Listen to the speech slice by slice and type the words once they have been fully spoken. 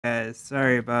Guys,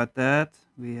 sorry about that.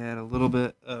 We had a little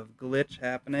bit of glitch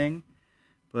happening,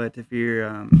 but if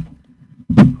you're,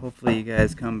 hopefully you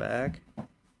guys come back.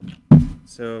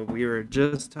 So we were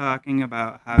just talking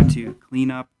about how to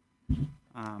clean up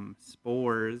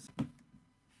spores,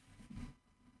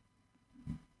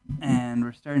 and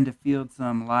we're starting to field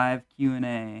some live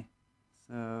Q&A.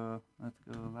 So let's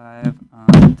go live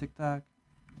on TikTok.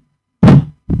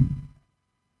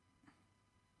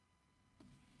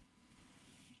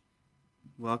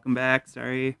 Welcome back.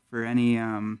 Sorry for any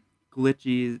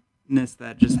glitchiness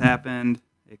that just happened.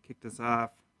 It kicked us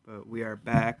off, but we are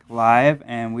back live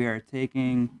and we are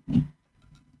taking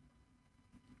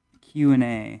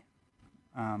Q&A.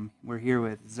 We're here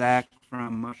with Zack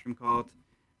from Mushroom Cult.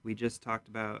 We just talked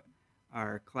about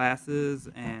our classes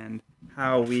and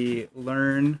how we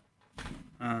learn.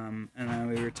 And then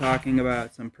we were talking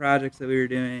about some projects that we were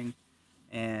doing,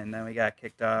 and then we got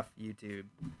kicked off YouTube.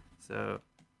 So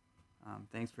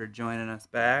thanks for joining us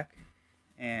back.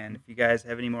 And if you guys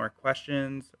have any more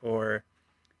questions, or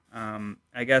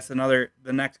I guess the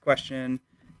next question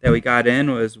that we got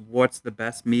in was, what's the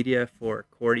best media for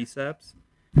cordyceps?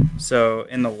 So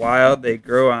in the wild, they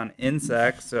grow on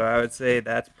insects. So I would say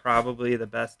that's probably the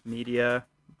best media,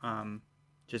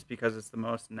 just because it's the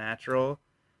most natural.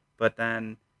 But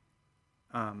then,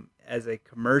 as a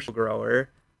commercial grower,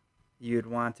 you'd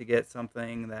want to get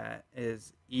something that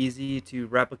is easy to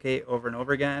replicate over and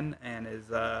over again and is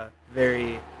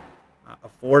very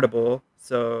affordable.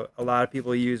 So a lot of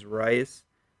people use rice.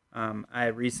 I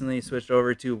recently switched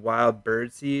over to wild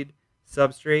birdseed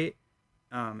substrate.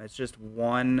 It's just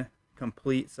one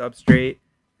complete substrate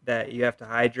that you have to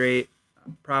hydrate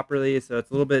properly, so it's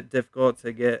a little bit difficult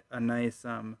to get a nice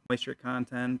moisture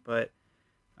content, but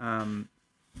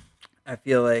I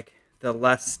feel like the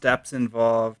less steps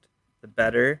involved, the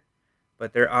better.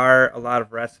 But there are a lot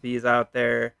of recipes out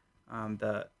there.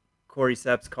 The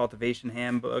Cordyceps Cultivation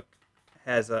Handbook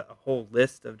has a whole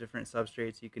list of different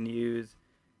substrates you can use,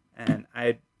 and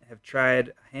I have tried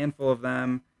a handful of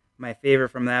them. My favorite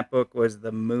from that book was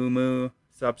the moo moo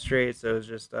substrate, so it was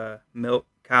just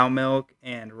cow milk,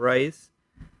 and rice.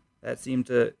 That seemed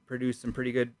to produce some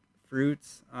pretty good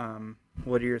fruits.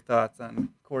 What are your thoughts on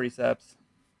cordyceps?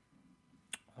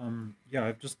 Yeah,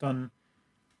 I've just done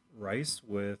rice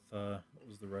with what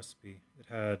was the recipe? It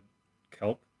had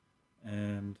kelp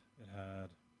and it had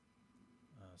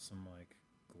some like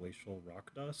glacial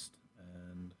rock dust,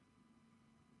 and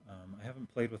I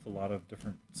haven't played with a lot of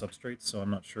different substrates, so I'm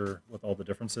not sure what all the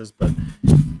difference is. But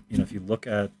if you look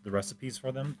at the recipes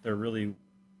for them, they're really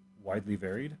widely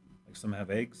varied. Like some have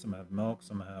eggs, some have milk,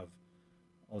 some have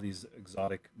all these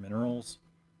exotic minerals.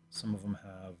 Some of them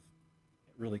have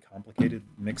really complicated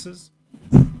mixes,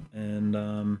 and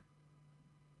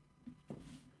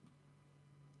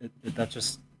that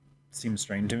just seems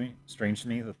strange to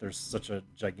me that there's such a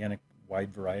gigantic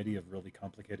wide variety of really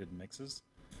complicated mixes.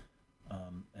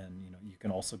 And you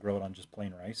can also grow it on just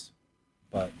plain rice,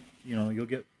 but you'll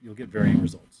get varying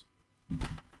results. All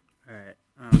right.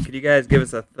 Could you guys give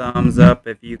us a thumbs up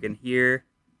if you can hear?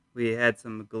 We had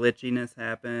some glitchiness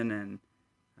happen, and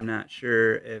I'm not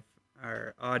sure if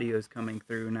our audio is coming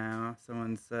through now.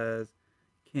 Someone says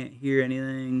can't hear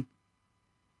anything.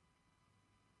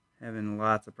 Having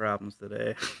lots of problems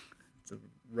today. It's a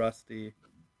rusty.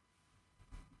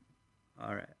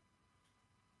 All right.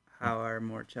 How are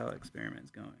Morchella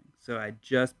experiments going? So I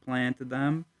just planted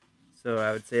them, so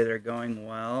I would say they're going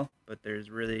well, but there's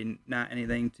really not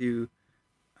anything to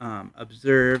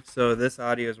observe. So this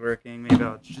audio is working. Maybe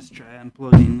I'll just try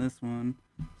unplugging this one.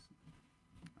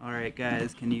 All right,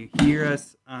 guys, can you hear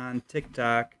us on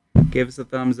TikTok? Give us a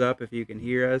thumbs up if you can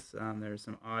hear us. There's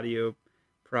some audio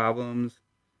problems.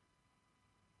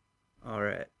 All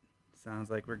right,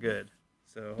 sounds like we're good.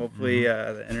 So hopefully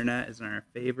the internet is in our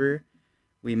favor.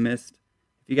 If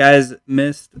you guys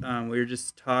missed, we were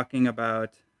just talking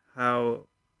about how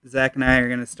Zach and I are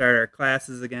going to start our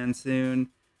classes again soon.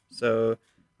 So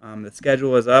the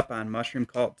schedule is up on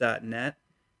mushroomcult.net.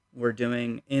 We're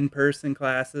doing in-person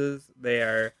classes. They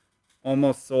are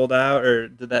almost sold out, or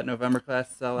did that November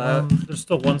class sell out? There's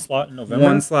still one slot in November.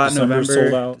 One slot in December November.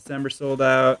 sold out. December sold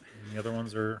out. And the other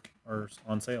ones are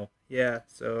on sale. Yeah,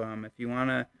 so if you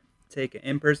want to take an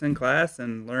in-person class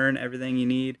and learn everything you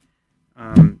need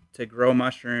to grow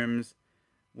mushrooms,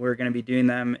 we're going to be doing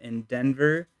them in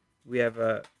Denver. We have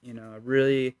a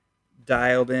really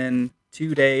dialed in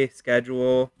 2-day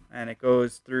schedule, and it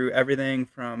goes through everything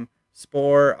from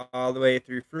spore all the way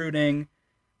through fruiting,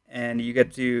 and you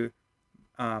get to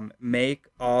make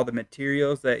all the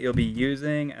materials that you'll be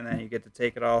using, and then you get to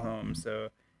take it all home. So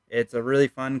it's a really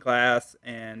fun class,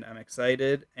 and I'm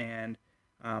excited. And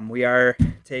We are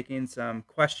taking some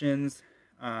questions.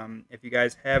 If you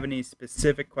guys have any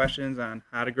specific questions on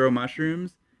how to grow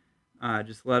mushrooms,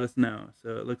 just let us know.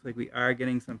 So it looks like we are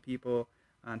getting some people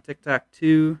on TikTok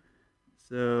too.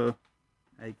 So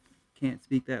I can't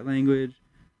speak that language.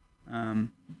 All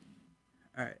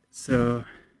right. So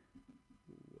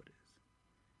what is?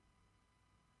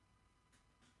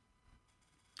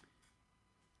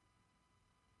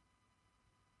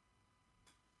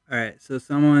 All right. So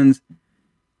someone's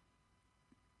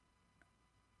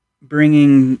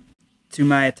bringing to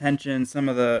my attention some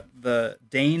of the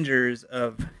dangers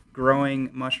of growing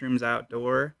mushrooms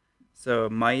outdoor. So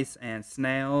mice and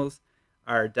snails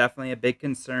are definitely a big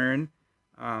concern.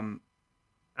 Um,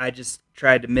 I just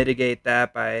tried to mitigate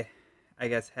that by, I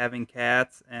guess, having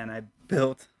cats, and I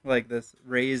built like this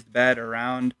raised bed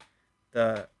around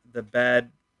the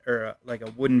bed, or like a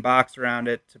wooden box around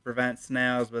it to prevent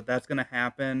snails. But that's gonna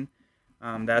happen.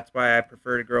 That's why I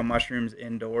prefer to grow mushrooms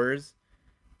indoors.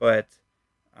 But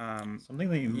Something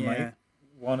that you yeah. might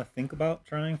want to think about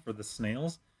trying for the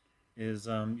snails is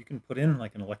you can put in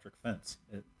like an electric fence.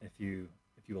 If you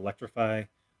electrify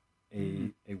Mm-hmm.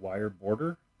 a wire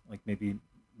border, like maybe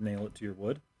nail it to your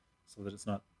wood so that it's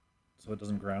not so it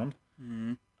doesn't ground.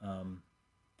 Mm-hmm. Um,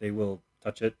 they will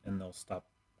touch it and they'll stop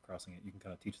crossing it. You can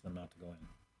kind of teach them not to go in.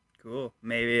 Cool.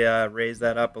 Maybe raise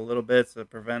that up a little bit to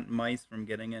prevent mice from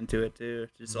getting into it too.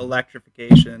 Just Mm-hmm.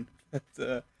 electrification.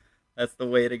 That's the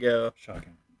way to go.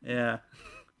 Shocking. Yeah.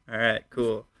 All right.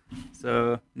 Cool.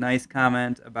 So nice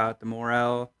comment about the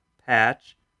morel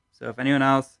patch. So if anyone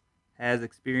else has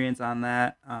experience on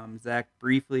that, Zach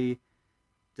briefly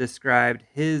described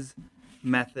his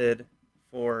method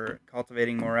for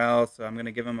cultivating morel. So I'm going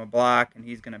to give him a block, and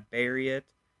he's going to bury it,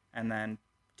 and then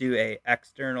do a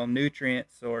external nutrient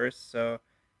source. So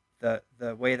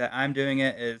the way that I'm doing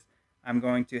it is I'm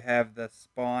going to have the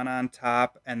spawn on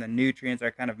top, and the nutrients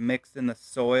are kind of mixed in the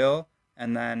soil,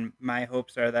 and then my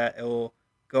hopes are that it will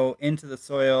go into the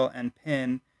soil and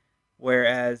pin,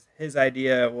 whereas his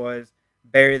idea was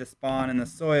bury the spawn in the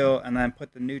soil and then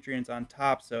put the nutrients on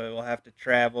top, so it will have to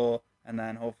travel and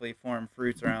then hopefully form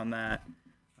fruits around that.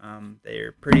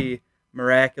 They're pretty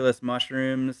miraculous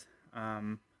mushrooms.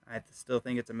 I still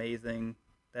think it's amazing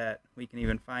that we can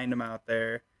even find them out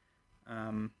there.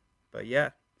 um, but yeah,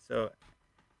 so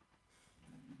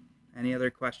any other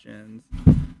questions?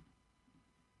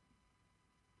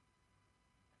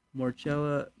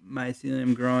 Morchella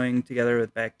mycelium growing together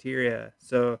with bacteria.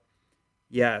 So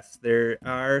yes, there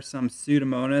are some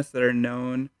Pseudomonas that are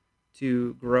known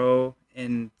to grow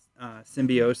in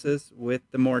symbiosis with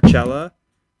the Morchella.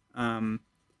 Um,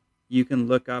 you can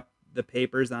look up the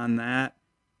papers on that.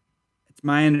 It's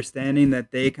my understanding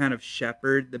that they kind of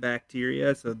shepherd the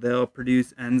bacteria, so they'll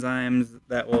produce enzymes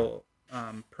that will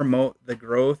promote the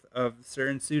growth of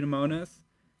certain Pseudomonas,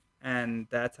 and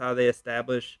that's how they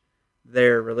establish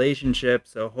their relationship.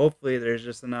 So hopefully, there's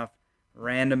just enough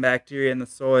random bacteria in the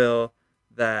soil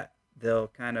that they'll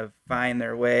kind of find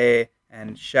their way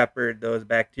and shepherd those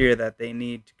bacteria that they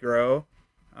need to grow.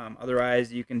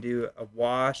 Otherwise, you can do a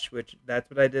wash, which that's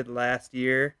what I did last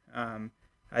year.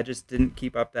 I just didn't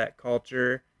keep up that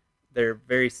culture. They're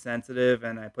very sensitive,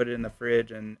 and I put it in the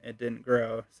fridge, and it didn't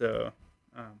grow. So,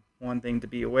 one thing to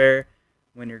be aware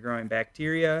when you're growing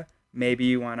bacteria, maybe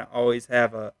you want to always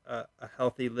have a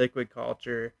healthy liquid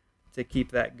culture to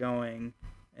keep that going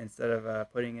instead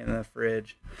of putting it in the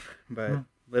fridge. But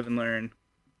live and learn.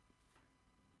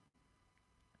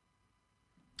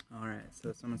 All right,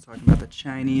 so someone's talking about the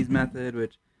Chinese method,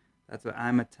 which that's what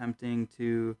I'm attempting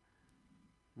to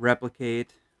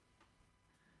replicate.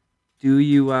 Do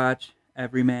you watch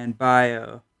Everyman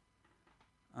Bio?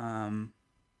 Um,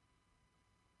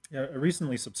 Yeah, I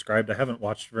recently subscribed. I haven't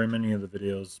watched very many of the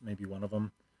videos, maybe one of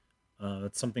them.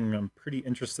 It's something I'm pretty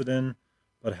interested in,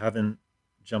 but haven't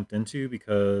jumped into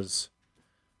because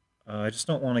I just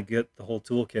don't want to get the whole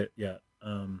toolkit yet.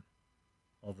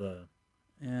 All the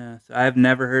yeah, so I've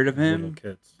never heard of little him,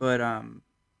 kits. but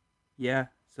yeah.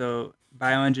 So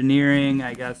bioengineering,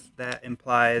 I guess that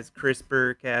implies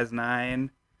CRISPR-Cas9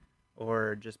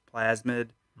 or just plasmid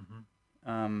Hmm.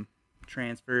 um,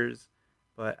 transfers.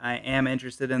 But I am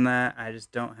interested in that. I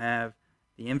just don't have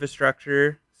the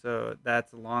infrastructure, so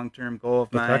that's a long-term goal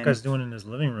of What that mine. guy's doing in his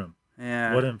living room?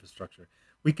 Yeah, What infrastructure?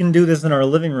 We can do this in our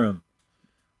living room.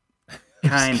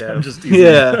 kind I'm of. just teasing.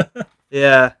 Yeah,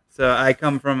 yeah. So I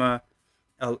come from a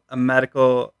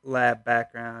medical lab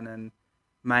background, and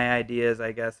my ideas,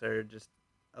 I guess, are just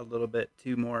a little bit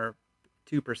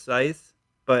too precise.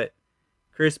 But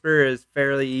CRISPR is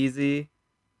fairly easy.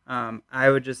 I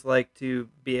would just like to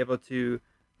be able to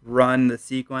run the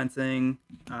sequencing,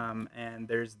 and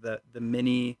there's the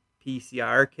mini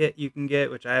PCR kit you can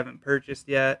get, which I haven't purchased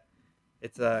yet.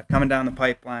 It's coming down the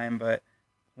pipeline, but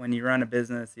when you run a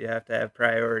business, you have to have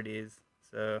priorities.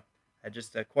 So I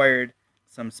just acquired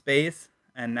some space,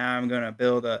 and now I'm going to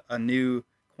build a new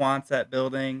Quonset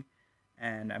building,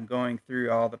 and I'm going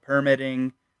through all the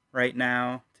permitting right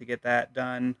now to get that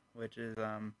done, which is,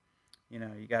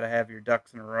 you got to have your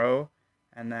ducks in a row.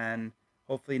 And then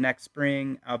hopefully next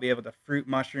spring, I'll be able to fruit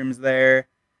mushrooms there.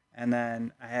 And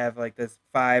then I have like this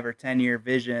 5 or 10 year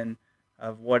vision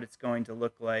of what it's going to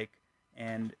look like.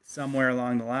 And somewhere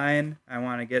along the line, I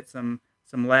want to get some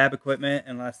lab equipment,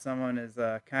 unless someone is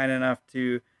kind enough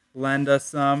to lend us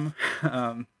some.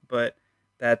 But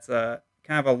that's kind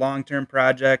of a long-term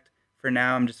project. For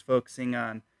now, I'm just focusing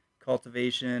on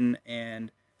cultivation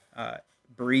and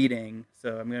breeding.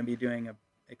 So I'm going to be doing a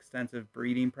extensive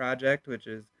breeding project, which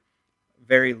is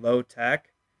very low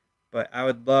tech. But I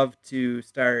would love to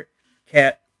start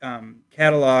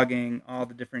cataloging all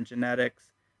the different genetics.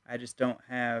 I just don't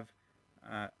have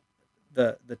uh,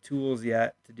 the tools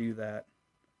yet to do that.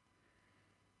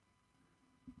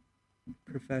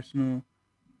 Professional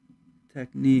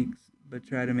techniques, but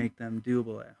try to make them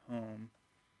doable at home.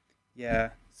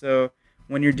 Yeah. So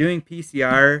when you're doing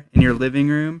PCR in your living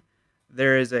room,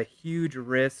 there is a huge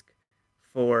risk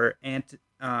for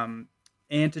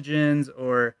antigens,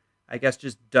 or I guess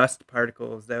just dust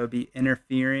particles that would be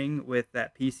interfering with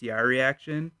that PCR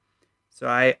reaction. So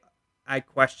I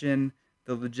question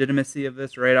the legitimacy of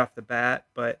this right off the bat,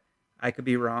 but I could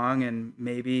be wrong, and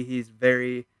maybe he's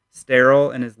very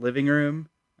sterile in his living room.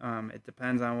 It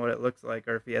depends on what it looks like,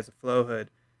 or if he has a flow hood.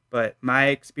 But my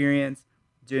experience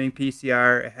doing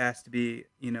PCR, it has to be,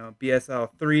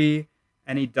 BSL-3.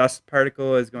 Any dust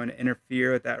particle is going to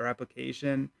interfere with that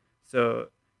replication. So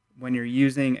when you're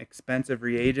using expensive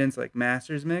reagents like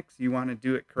Master's Mix, you want to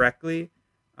do it correctly.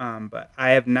 But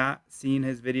I have not seen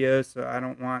his videos, so I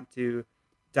don't want to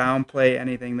downplay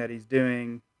anything that he's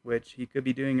doing, which he could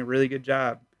be doing a really good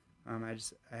job. I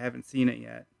haven't seen it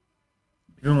yet.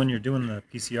 Even when you're doing the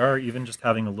PCR, even just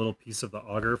having a little piece of the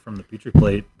auger from the Petri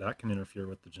plate, that can interfere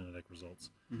with the genetic results.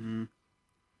 Mm-hmm.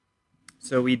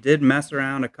 So we did mess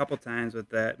around a couple times with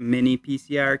that mini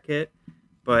PCR kit,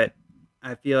 but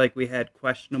I feel like we had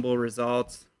questionable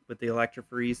results with the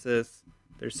electrophoresis.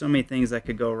 There's so many things that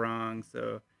could go wrong.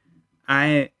 So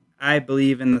I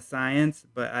believe in the science,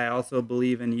 but I also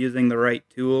believe in using the right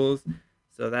tools.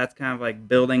 So that's kind of like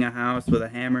building a house with a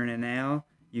hammer and a nail.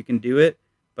 You can do it,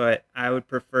 but I would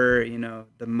prefer,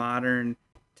 the modern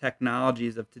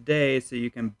technologies of today so you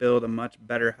can build a much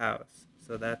better house.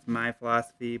 So that's my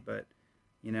philosophy, but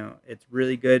it's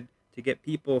really good to get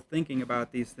people thinking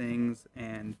about these things.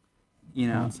 And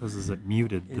Someone says, "Is it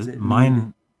muted?" Is it Mine,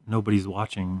 muted? Nobody's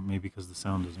watching, maybe because the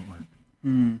sound doesn't work.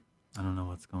 I don't know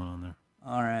what's going on there.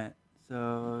 All right,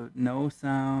 so no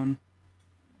sound.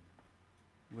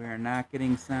 We're not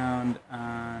getting sound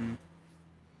on.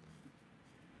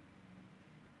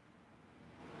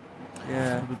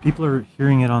 Yeah. But people are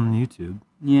hearing it on YouTube.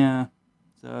 Yeah.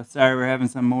 So sorry, we're having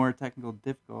some more technical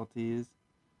difficulties.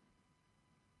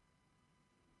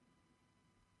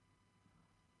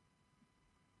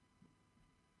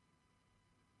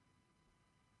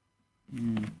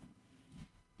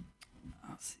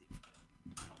 I'll see.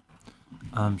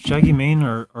 Shaggy Mane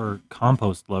are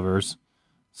compost lovers,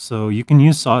 so you can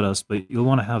use sawdust, but you'll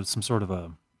want to have some sort of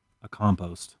a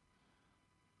compost,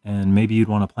 and maybe you'd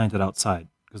want to plant it outside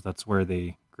because that's where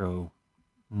they grow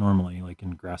normally, like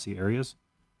in grassy areas.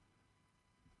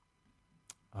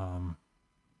 All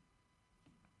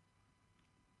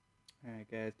right,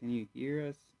 guys, can you hear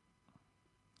us?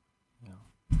 Yeah.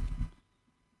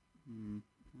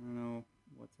 I don't know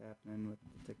what's happening with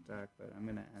the TikTok, but I'm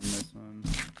gonna end this one.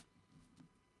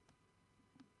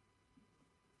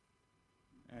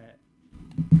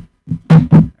 All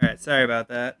right. Sorry about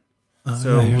that.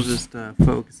 So we'll just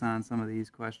focus on some of these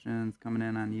questions coming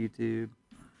in on YouTube.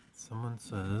 Someone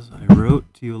says, "I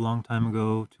wrote to you a long time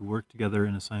ago to work together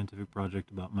in a scientific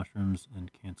project about mushrooms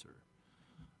and cancer."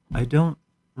 I don't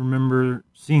remember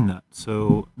seeing that,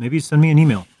 so maybe send me an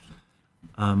email.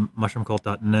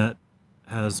 Mushroomcult.net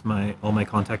has all my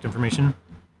contact information.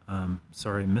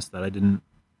 Sorry, I missed that. I didn't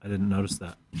notice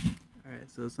that. All right.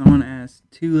 So someone asked,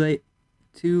 too late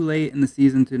in the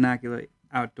season to inoculate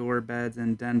outdoor beds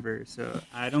in Denver. So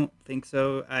I don't think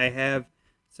so. I have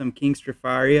some King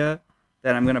Stropharia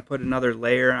that I'm going to put another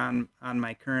layer on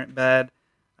my current bed.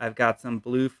 I've got some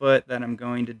Bluefoot that I'm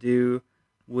going to do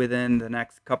within the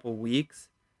next couple weeks.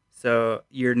 So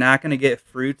you're not going to get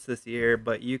fruits this year,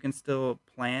 but you can still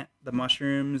plant the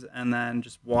mushrooms and then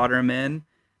just water them in.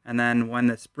 And then when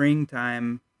the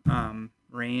springtime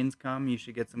rains come, you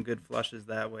should get some good flushes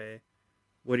that way.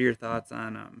 What are your thoughts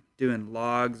on doing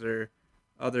logs or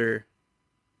other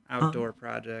Um, outdoor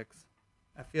projects?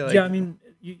 I feel yeah, like I mean,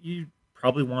 you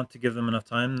probably want to give them enough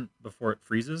time before it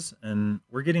freezes. And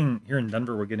we're getting here in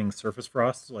Denver, we're getting surface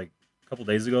frost. Like a couple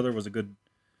days ago, there was a good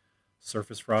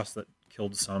surface frost that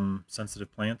killed some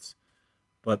sensitive plants,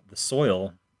 but the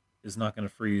soil is not going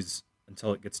to freeze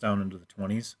until it gets down into the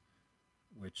 20s,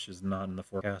 which is not in the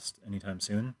forecast anytime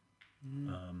soon.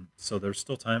 mm, So there's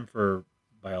still time for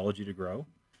biology to grow.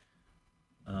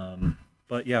 Um,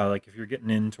 but yeah, like if you're getting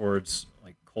in towards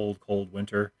like cold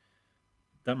winter,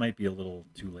 that might be a little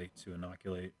too late to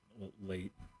inoculate. A little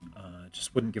late,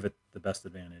 just wouldn't give it the best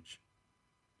advantage.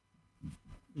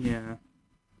 yeah.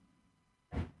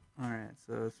 All right,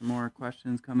 so some more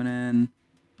questions coming in.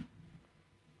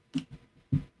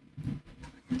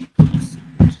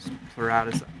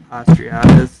 Pluratus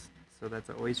austriatus, so that's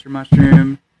an oyster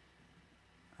mushroom.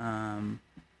 Um,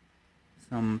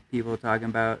 some people talking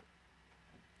about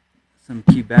some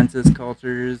cubensis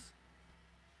cultures.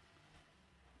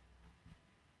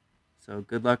 So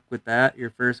good luck with that. Your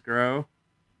first grow.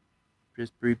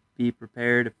 Just be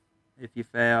prepared if you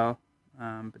fail,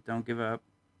 but don't give up.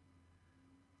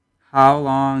 How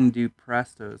long do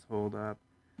Prestos hold up?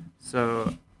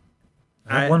 So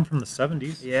I have I one from the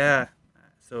 70s. yeah,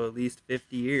 so at least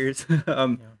 50 years.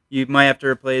 Yeah. You might have to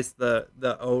replace the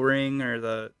O ring or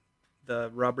the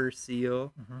rubber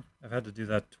seal. I've had to do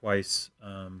that twice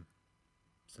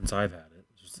since I've had it,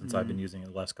 just since I've Mm, been using it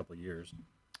the last couple of years.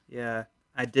 yeah,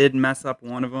 I did mess up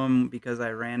one of them because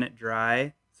I ran it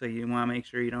dry. So you want to make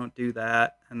sure you don't do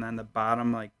that, and then the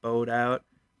bottom like bowed out.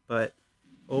 But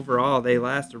overall, they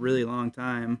last a really long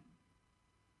time.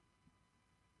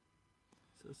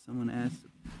 So someone asked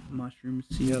mushroom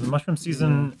Yeah, the season. mushroom Yeah.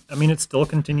 season, I mean, it still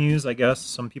continues, I guess.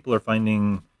 Some people are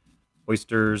finding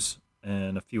oysters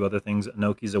and a few other things.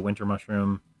 Enoki's a winter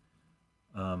mushroom.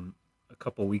 A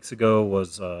couple weeks ago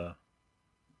was, I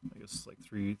guess, like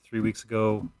three weeks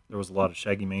ago, there was a lot of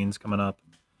shaggy manes coming up.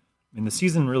 I mean, the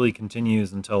season really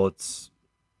continues until it's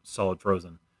solid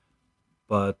frozen,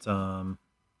 but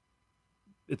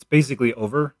it's basically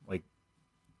over. Like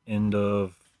end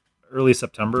of early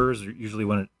September is usually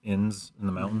when it ends in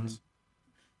the Mm-hmm. mountains.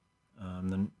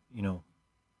 Then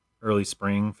early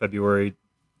spring, February,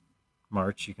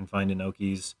 March, you can find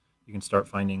enoki's. You can start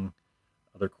finding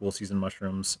other cool season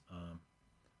mushrooms.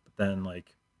 But then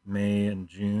like May and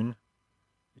June,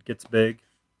 it gets big.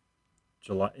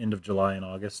 End of July and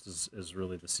August is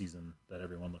really the season that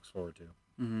everyone looks forward to.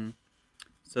 Mm-hmm.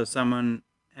 So someone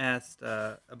asked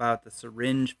about the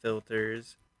syringe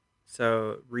filters.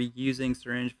 So reusing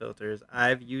syringe filters,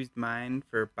 I've used mine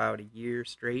for about a year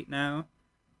straight now.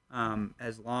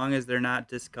 As long as they're not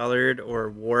discolored or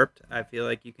warped, I feel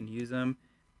like you can use them.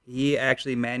 He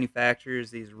actually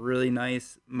manufactures these really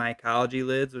nice mycology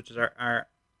lids, which is our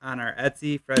on our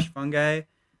Etsy Fresh Fungi.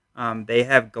 They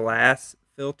have glass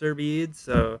filter beads,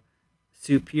 so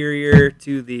superior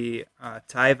to the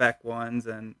Tyvek ones,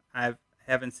 and I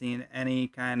haven't seen any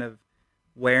kind of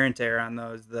wear and tear on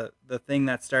those. The thing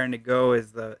that's starting to go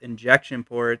is the injection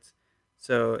ports.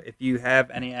 So if you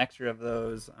have any extra of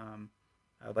those,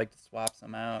 I would like to swap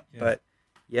some out. Yeah, But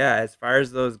yeah, as far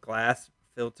as those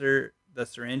the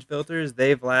syringe filters,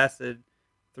 they've lasted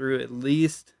through at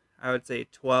least I would say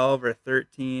 12 or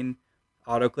 13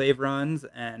 autoclave runs,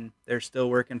 and they're still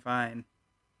working fine.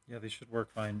 yeah, they should work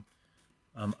fine.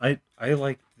 I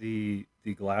like the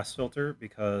glass filter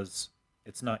because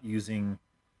it's not using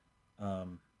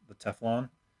the Teflon.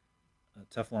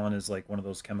 Teflon is like one of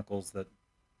those chemicals that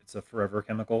it's a forever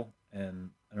chemical,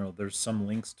 and I don't know. There's some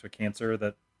links to cancer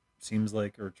that seems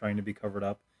like are trying to be covered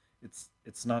up.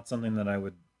 It's not something that I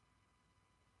would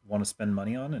want to spend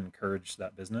money on and encourage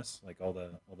that business, like all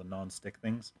the non-stick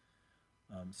things.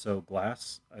 So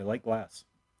glass, I like glass.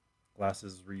 Glass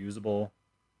is reusable.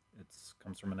 It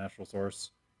comes from a natural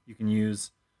source. You can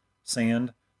use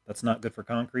sand that's not good for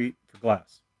concrete for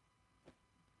glass.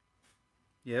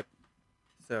 Yep.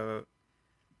 So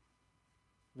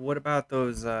what about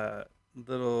those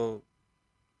little?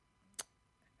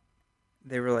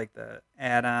 They were like the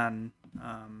add-on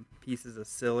pieces of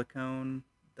silicone.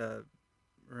 The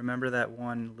remember that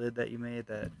one lid that you made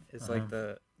that is Uh-huh. like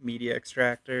the media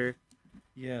extractor?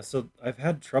 Yeah, so I've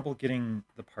had trouble getting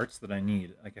the parts that I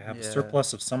need. Like I have a Yeah.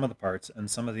 surplus of some of the parts, and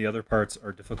some of the other parts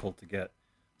are difficult to get.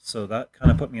 So that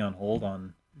kind of put me on hold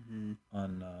Mm-hmm.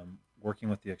 on working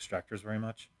with the extractors very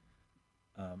much.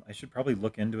 I should probably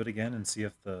look into it again and see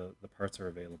if the parts are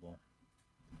available.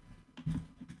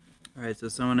 All right. So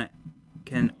someone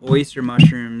can oyster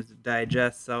mushrooms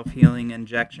digest self-healing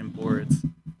injection ports?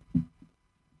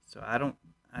 So I don't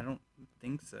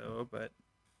think so, but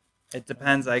it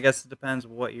depends. I guess it depends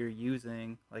what you're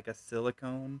using, like a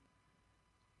silicone.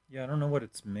 Yeah, I don't know what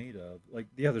it's made of. Like,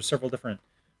 yeah, there's several different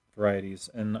varieties,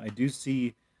 and I do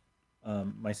see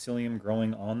mycelium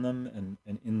growing on them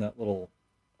and in that little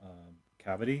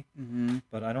cavity, Mm-hmm.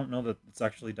 but I don't know that it's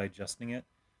actually digesting it.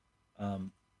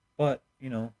 Um, but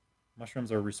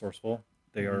mushrooms are resourceful.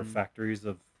 They are Mm-hmm. factories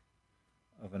of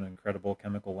an incredible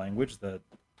chemical language that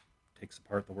takes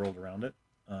apart the world around it.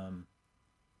 Um,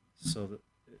 so that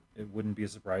it wouldn't be a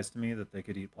surprise to me that they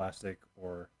could eat plastic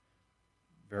or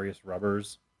various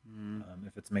rubbers. Mm-hmm.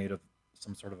 If it's made of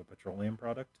some sort of a petroleum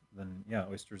product, then yeah,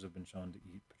 oysters have been shown to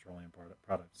eat petroleum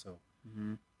products. So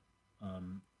Mm-hmm.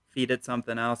 um, Feed it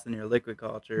something else in your liquid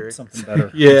culture. something better.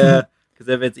 Yeah, because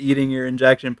if it's eating your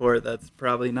injection port, that's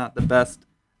probably not the best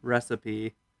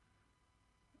recipe.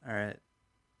 All right,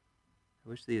 I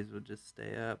wish these would just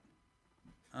stay up.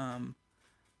 Um,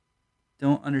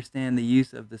 don't understand the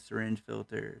use of the syringe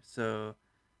filter. So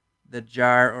the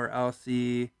jar or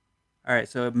LC. All right,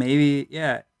 so maybe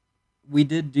yeah, we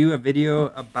did do a video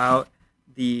about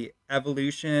the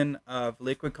evolution of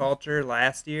liquid culture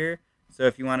last year. So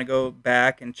if you want to go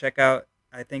back and check out,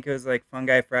 I think it was like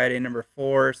Fungi Friday number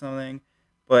 4 or something.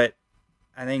 But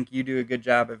I think you do a good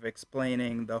job of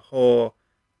explaining the whole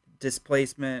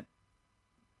displacement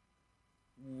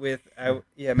with. Sure.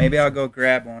 Yeah, maybe I'll go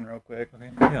grab one real quick. Okay.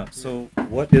 Yeah. So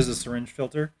what is a syringe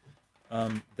filter?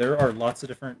 There are lots of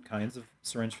different kinds of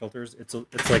syringe filters. It's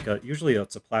like usually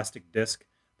it's a plastic disc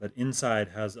that inside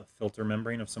has a filter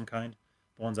membrane of some kind.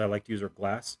 The ones I like to use are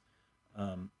glass,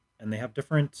 and they have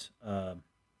different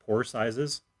pore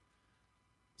sizes,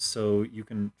 so you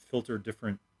can filter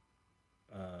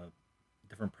uh,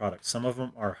 different products. Some of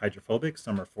them are hydrophobic,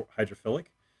 some are hydrophilic.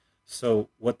 So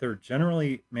what they're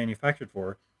generally manufactured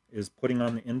for is putting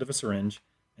on the end of a syringe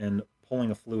and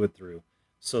pulling a fluid through,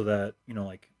 so that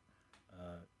like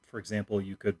for example,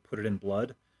 you could put it in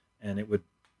blood, and it would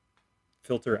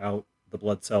filter out the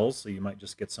blood cells. So you might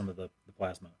just get some of the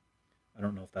plasma. I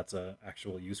don't know if that's a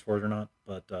actual use for it or not,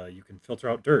 but you can filter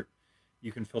out dirt.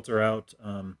 You can filter out.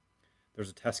 There's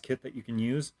a test kit that you can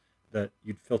use that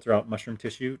you'd filter out mushroom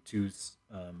tissue to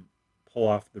pull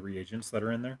off the reagents that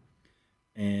are in there,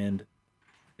 and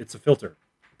it's a filter.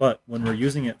 But when we're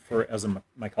using it as a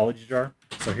mycology jar,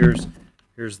 so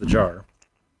here's the jar.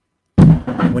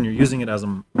 When you're using it as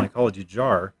a mycology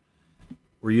jar,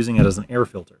 we're using it as an air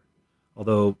filter,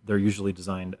 although they're usually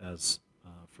designed as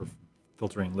for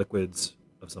filtering liquids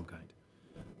of some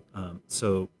kind.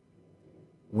 So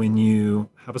when you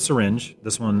have a syringe,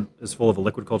 this one is full of a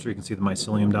liquid culture. You can see the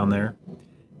mycelium down there.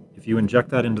 If you inject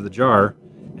that into the jar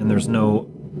and there's no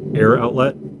air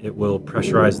outlet, it will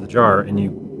pressurize the jar, and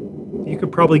you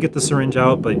could probably get the syringe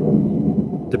out, but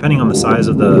depending on the size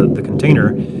of the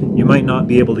container, you might not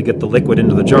be able to get the liquid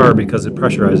into the jar because it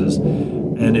pressurizes.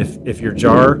 And if your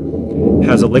jar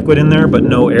has a liquid in there but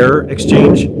no air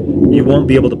exchange, you won't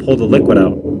be able to pull the liquid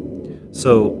out.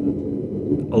 So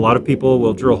a lot of people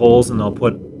will drill holes and they'll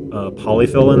put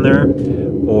polyfill in there,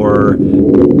 or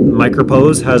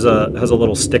Micropose has a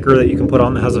little sticker that you can put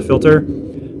on that has a filter,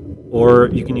 or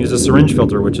you can use a syringe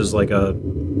filter, which is like a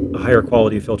higher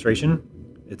quality filtration.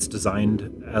 It's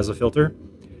designed as a filter,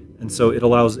 and so it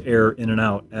allows air in and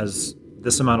out. As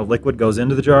this amount of liquid goes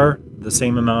into the jar, the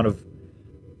same amount of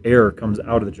air comes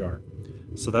out of the jar.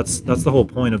 So that's the whole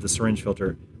point of the syringe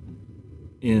filter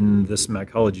in this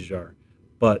mycology jar.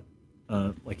 But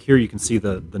like here, you can see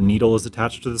the needle is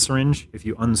attached to the syringe. If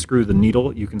you unscrew the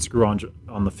needle, you can screw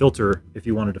on the filter. If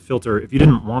you wanted to filter, if you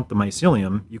didn't want the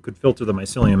mycelium, you could filter the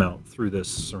mycelium out through this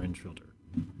syringe filter.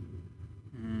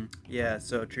 Yeah,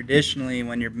 so traditionally,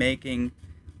 when you're making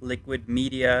liquid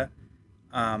media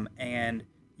and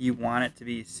you want it to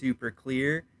be super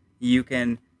clear, you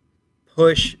can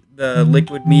push the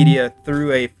liquid media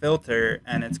through a filter,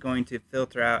 and it's going to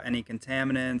filter out any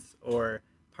contaminants or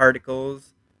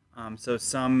particles. So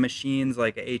some machines,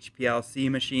 like a HPLC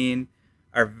machine,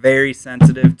 are very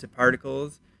sensitive to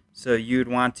particles. So you'd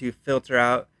want to filter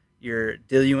out your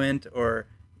diluent or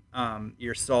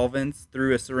your solvents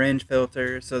through a syringe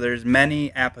filter. So there's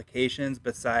many applications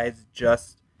besides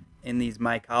just in these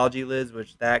mycology lids,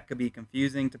 which that could be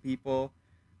confusing to people.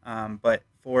 But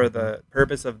for the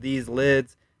purpose of these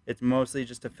lids, it's mostly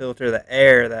just to filter the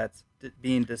air that's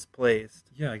being displaced.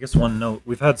 Yeah, I guess one note.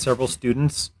 We've had several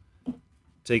students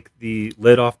take the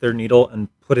lid off their needle and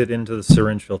put it into the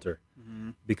syringe filter,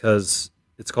 because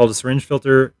it's called a syringe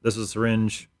filter. This is a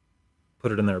syringe,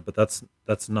 put it in there, but that's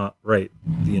not right.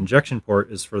 The injection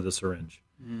port is for the syringe.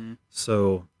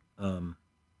 So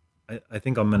I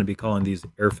think I'm going to be calling these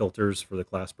air filters for the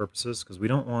class purposes because we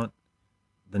don't want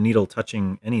the needle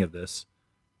touching any of this,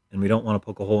 and we don't want to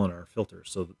poke a hole in our filter.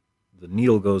 So the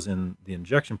needle goes in the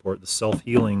injection port, the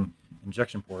self-healing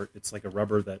injection port. It's like a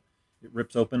rubber that it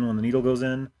rips open when the needle goes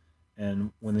in,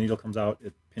 and when the needle comes out,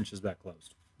 it pinches back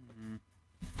closed. Mm-hmm.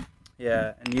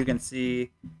 Yeah, and you can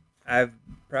see I've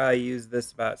probably used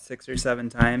this about 6 or 7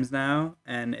 times now,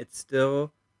 and it's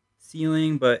still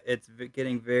sealing, but it's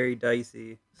getting very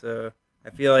dicey. So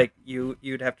I feel like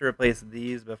you'd have to replace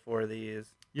these before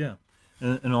these. Yeah,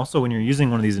 and also when you're using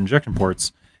one of these injection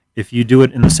ports, if you do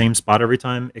it in the same spot every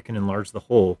time, it can enlarge the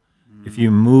hole. If Mm.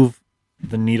 you move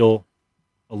the needle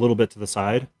a little bit to the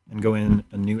side and go in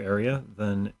a new area,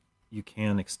 then you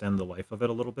can extend the life of it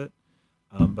a little bit.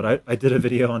 But I did a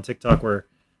video on TikTok where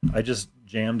I just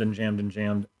jammed and jammed and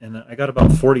jammed, and I got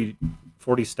about 40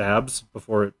 stabs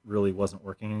before it really wasn't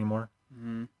working anymore.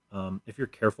 Mm. If you're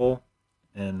careful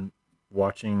and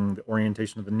watching the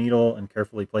orientation of the needle and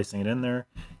carefully placing it in there,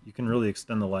 you can really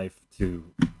extend the life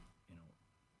to,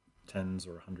 tens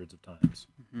or hundreds of times.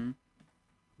 Mm-hmm.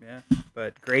 Yeah,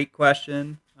 but great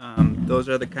question. Those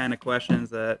are the kind of questions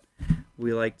that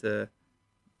we like to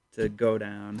go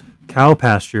down. Cow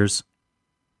pastures.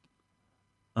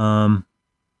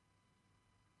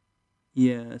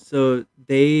 Yeah, so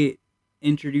they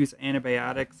introduce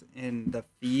antibiotics in the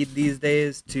feed these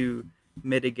days to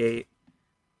mitigate.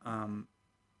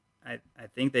 I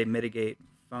think they mitigate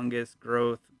fungus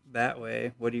growth that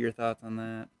way. What are your thoughts on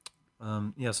that?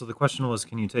 Yeah, so the question was,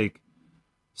 can you take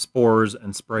spores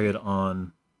and spray it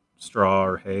on straw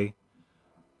or hay?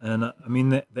 And I mean,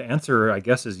 the answer, I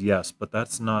guess, is yes, but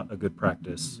that's not a good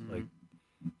practice. Mm-hmm. Like,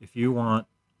 if you want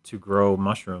to grow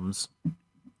mushrooms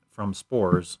from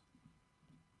spores,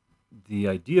 the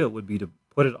idea would be to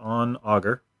put it on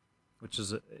agar, which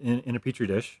is in a petri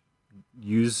dish.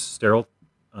 Use sterile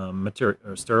material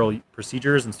or sterile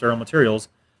procedures and sterile materials.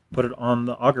 Put it on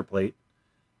the agar plate.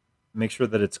 Make sure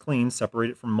that it's clean.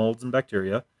 Separate it from molds and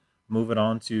bacteria. Move it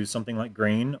on to something like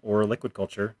grain or liquid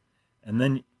culture, and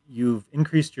then you've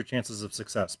increased your chances of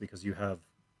success because you have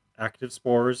active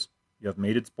spores, you have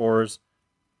mated spores,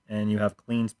 and you have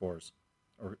clean spores,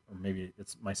 or maybe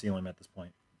it's mycelium at this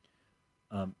point.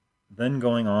 Um, then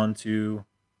going on to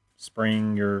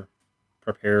spraying your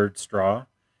prepared straw,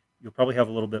 you'll probably have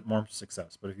a little bit more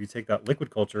success. But if you take that liquid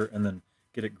culture and then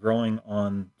get it growing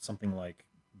on something like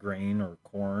grain or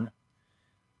corn,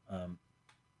 and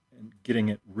getting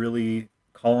it really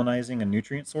colonizing a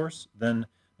nutrient source, then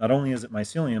not only is it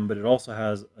mycelium, but it also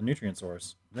has a nutrient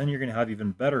source. Then you're going to have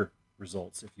even better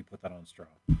results if you put that on straw.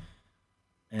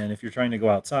 And if you're trying to go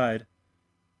outside,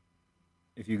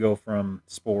 if you go from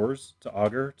spores to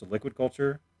agar to liquid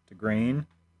culture to grain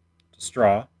to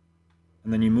straw,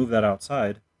 and then you move that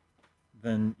outside,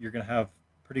 then you're going to have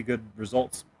pretty good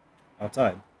results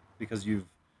outside because you've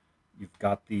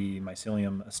got the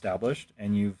mycelium established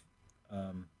and you've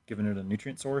given it a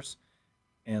nutrient source.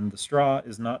 And the straw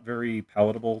is not very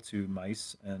palatable to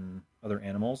mice and other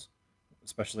animals,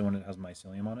 especially when it has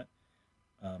mycelium on it.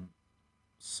 Um,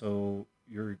 so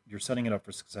you're setting it up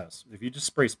for success. If you just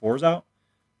spray spores out,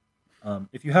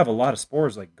 if you have a lot of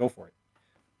spores, like go for it.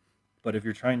 But if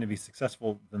you're trying to be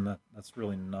successful, then that's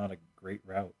really not a great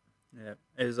route. Yeah,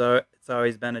 it's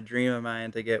always been a dream of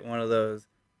mine to get one of those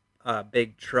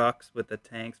big trucks with the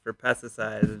tanks for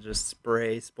pesticides and just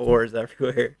spray spores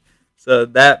everywhere. So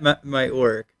that might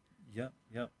work. Yep,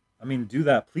 yep. I mean, do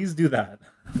that. Please do that.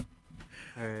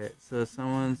 All right. So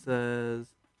someone says,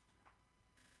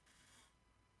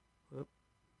 whoop,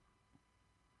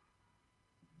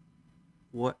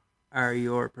 "What are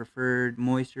your preferred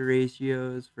moisture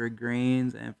ratios for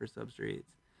grains and for substrates?"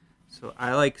 So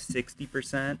I like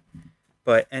 60%,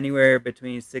 but anywhere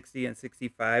between 60 and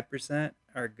 65%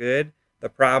 are good. The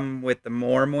problem with the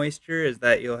more moisture is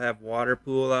that you'll have water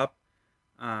pool up,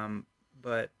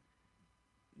 but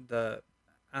the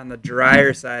on the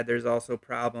drier side, there's also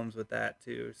problems with that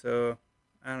too. So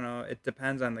I don't know. It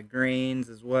depends on the grains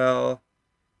as well.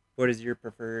 What is your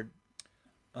preferred?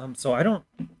 So I don't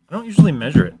usually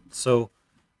measure it. So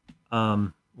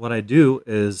what I do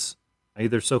is I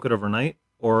either soak it overnight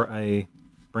or I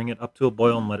bring it up to a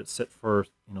boil and let it sit for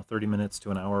 30 minutes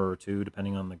to an hour or two,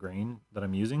 depending on the grain that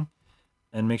I'm using,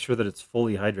 and make sure that it's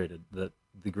fully hydrated, that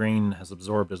the grain has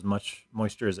absorbed as much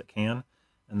moisture as it can,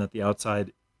 and that the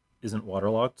outside isn't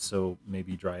waterlogged. So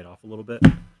maybe dry it off a little bit.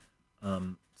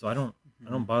 So I don't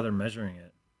bother measuring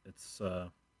it. It's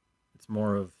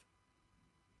more of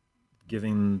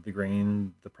giving the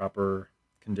grain the proper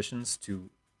conditions to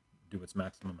do its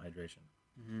maximum hydration.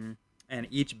 Mm-hmm. And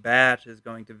each batch is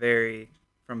going to vary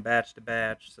from batch to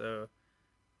batch, so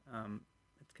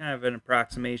it's kind of an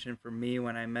approximation for me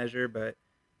when I measure, but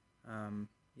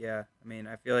yeah, I mean,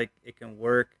 I feel like it can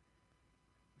work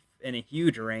in a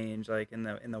huge range. Like in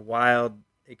the wild,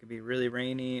 it could be really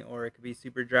rainy, or it could be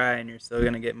super dry, and you're still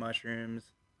gonna get mushrooms.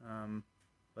 Um,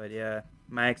 but yeah,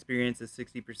 my experience is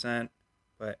 60%.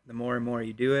 But the more and more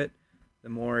you do it, the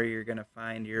more you're gonna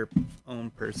find your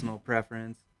own personal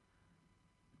preference.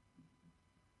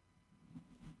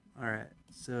 All right,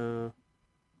 so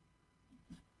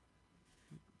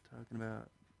talking about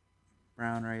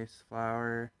brown rice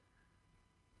flour.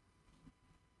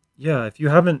 Yeah, if you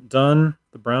haven't done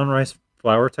the brown rice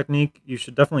flour technique, you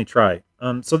should definitely try.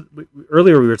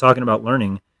 Earlier we were talking about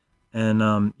learning,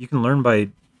 and you can learn by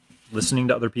listening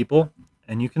to other people,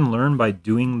 and you can learn by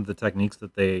doing the techniques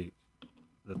that they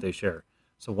share.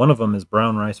 So one of them is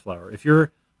brown rice flour. If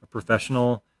you're a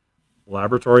professional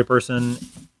laboratory person,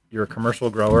 you're a commercial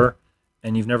grower,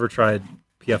 and you've never tried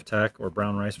PF Tech or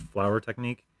brown rice flour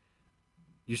technique,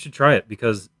 you should try it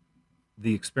because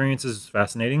the experience is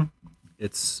fascinating.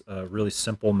 It's a really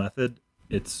simple method.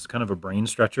 It's kind of a brain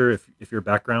stretcher. If your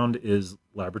background is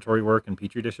laboratory work and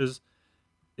petri dishes,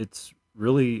 it's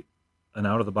really an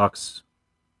out of the box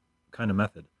kind of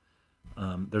method.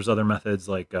 There's other methods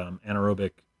like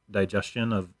anaerobic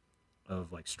digestion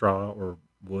of like straw or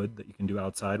wood that you can do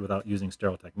outside without using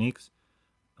sterile techniques.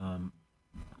 Um,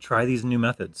 Try these new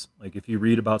methods. Like if you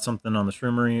read about something on the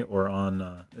Shroomery or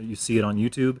on you see it on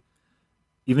YouTube,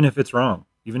 even if it's wrong,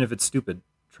 even if it's stupid,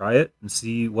 try it and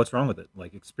see what's wrong with it.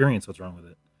 Like experience what's wrong with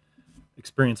it.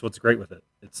 Experience what's great with it.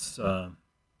 It's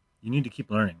you need to keep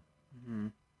learning. Mm-hmm.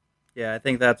 Yeah, I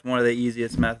think that's one of the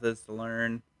easiest methods to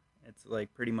learn. It's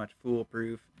like pretty much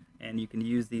foolproof, and you can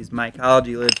use these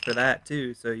mycology lids for that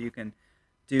too. So you can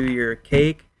do your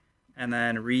cake and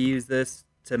then reuse this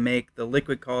to make the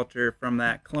liquid culture from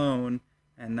that clone,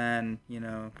 and then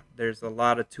there's a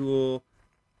lot of tool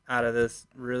out of this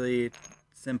really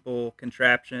simple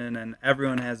contraption, and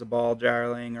everyone has a ball jar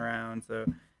laying around. So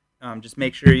just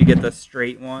make sure you get the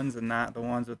straight ones and not the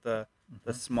ones with the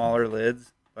Mm-hmm. smaller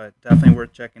lids, but definitely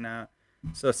worth checking out.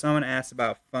 So someone asked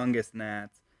about fungus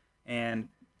gnats, and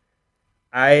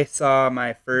I saw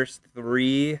my first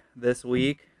three this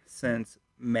week since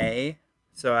May.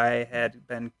 So I had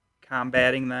been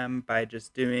combating them by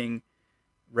just doing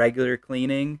regular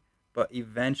cleaning, but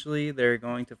eventually they're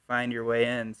going to find your way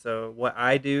in. So what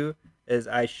I do is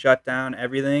I shut down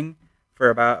everything for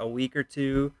about a week or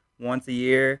two once a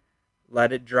year,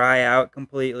 let it dry out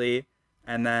completely,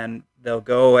 and then they'll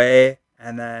go away.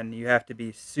 And then you have to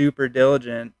be super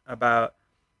diligent about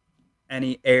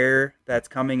any air that's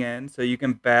coming in, so you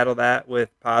can battle that with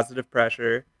positive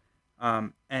pressure.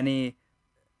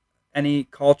 Any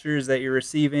cultures that you're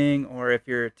receiving, or if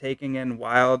you're taking in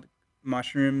wild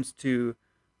mushrooms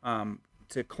um,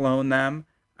 to clone them,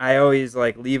 I always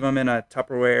like leave them in a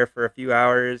Tupperware for a few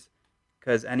hours,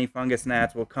 because any fungus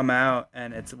gnats will come out,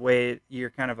 and it's way you're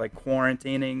kind of like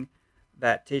quarantining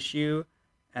that tissue.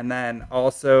 And then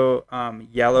also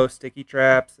yellow sticky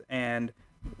traps and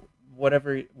what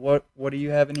do you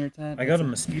have in your tent? I got a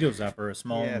mosquito zapper, a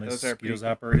small Yeah, those are mosquito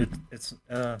pretty cool. zapper.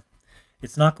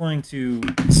 It's not going to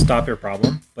stop your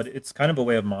problem, but it's kind of a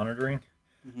way of monitoring.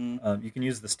 Hmm. You can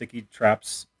use the sticky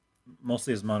traps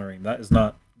mostly as monitoring. That is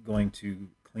not going to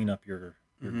clean up your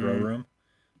grow Hmm. room,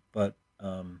 but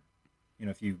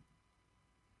if you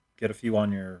get a few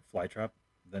on your fly trap,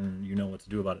 then you know what to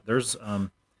do about it.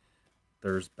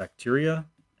 There's bacteria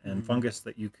and Hmm. fungus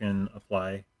that you can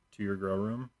apply to your grow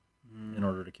room Hmm. in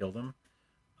order to kill them.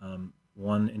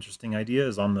 One interesting idea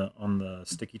is on the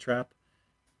sticky trap.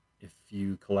 If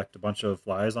you collect a bunch of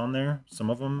flies on there, some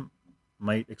of them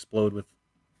might explode with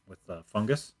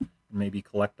fungus, and maybe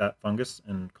collect that fungus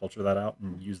and culture that out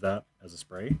and use that as a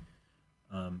spray.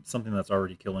 Something that's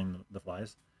already killing the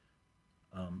flies.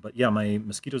 But yeah, my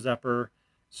mosquito zapper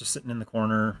is just sitting in the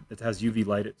corner. It has UV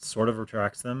light. It sort of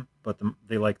attracts them, but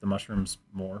they like the mushrooms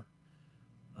more.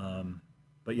 Um,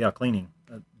 but yeah, cleaning.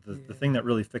 The Yeah. thing that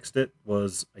really fixed it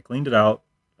was I cleaned it out.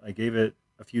 I gave it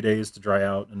a few days to dry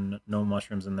out and no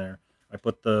mushrooms in there. I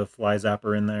put the fly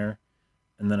zapper in there,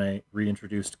 and then I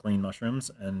reintroduced clean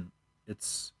mushrooms, and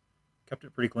it's kept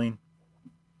it pretty clean.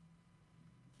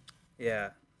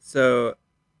 Yeah. So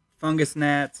fungus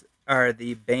gnats are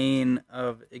the bane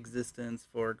of existence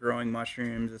for growing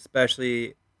mushrooms,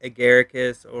 especially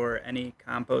agaricus or any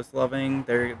compost loving.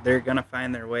 They're gonna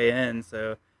find their way in.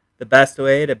 So the best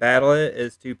way to battle it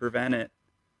is to prevent it.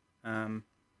 Um,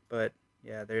 but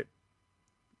yeah, they're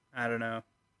I don't know.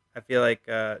 I feel like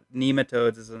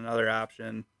nematodes is another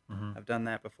option. Hmm. I've done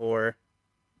that before.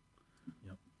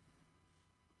 Yep.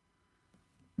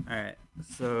 All right.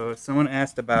 So someone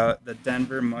asked about the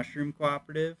Denver Mushroom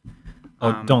Cooperative.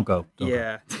 Oh, don't go. Don't go.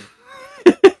 Yeah.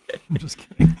 I'm just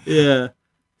kidding. Yeah.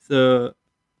 So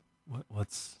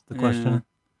What's the uh, question?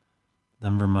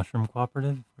 Denver Mushroom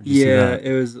Cooperative? Where'd you see yeah, that?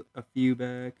 it was a few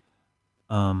back.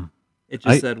 Um, It just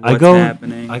I said I what's go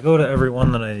happening. I go to every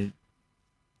one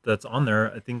that's on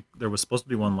there. I think there was supposed to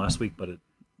be one last week, but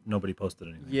nobody posted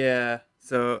anything. Yeah.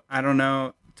 So I don't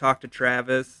know. Talk to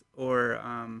Travis or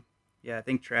yeah, I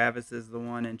think Travis is the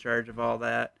one in charge of all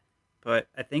that. But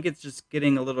I think it's just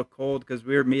getting a little cold because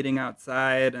we were meeting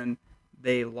outside and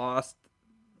they lost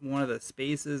one of the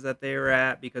spaces that they were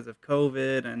at because of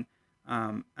COVID. And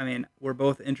I mean, we're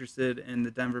both interested in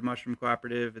the Denver Mushroom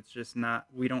Cooperative. It's just not,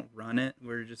 we don't run it.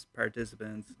 We're just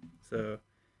participants. So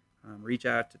reach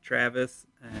out to Travis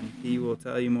and he will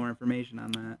tell you more information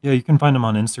on that. Yeah, you can find them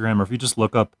on Instagram, or if you just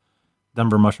look up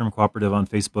Denver Mushroom Cooperative on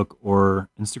Facebook or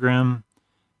Instagram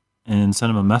and send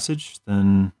them a message,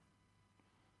 then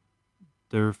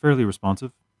they're fairly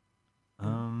responsive.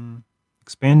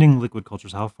 Expanding liquid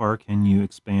cultures. How far can you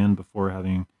expand before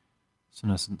having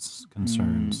senescence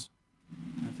concerns?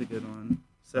 That's a good one.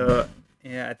 So,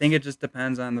 yeah, I think it just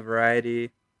depends on the variety.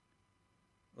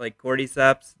 Like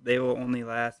cordyceps, they will only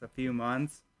last a few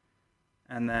months.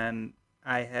 And then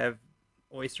I have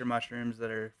oyster mushrooms that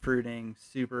are fruiting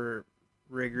super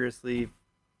rigorously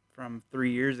from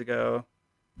 3 years ago.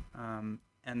 And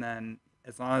then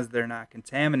as long as they're not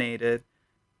contaminated,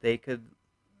 they could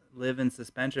live in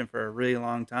suspension for a really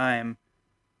long time.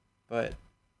 But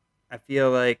I feel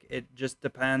like it just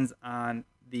depends on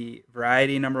the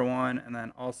variety, number one, and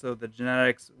then also the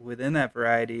genetics within that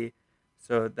variety.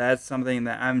 So that's something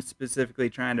that I'm specifically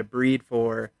trying to breed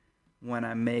for when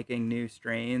I'm making new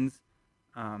strains.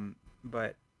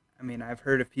 But I mean, I've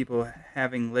heard of people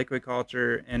having liquid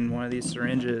culture in one of these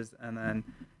syringes and then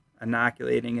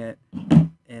inoculating it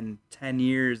in 10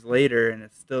 years later and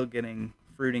it's still getting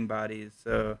fruiting bodies.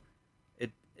 So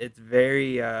it's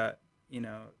very, you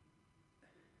know,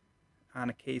 on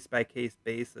a case by case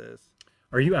basis.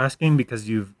 Are you asking because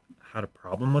you've had a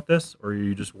problem with this, or are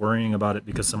you just worrying about it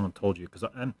because someone told you? Because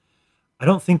I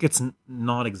don't think it's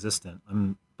non-existent.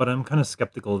 But I'm kind of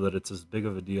skeptical that it's as big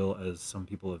of a deal as some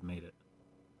people have made it.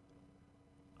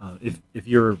 If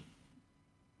you're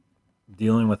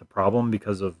dealing with a problem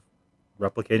because of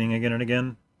replicating again and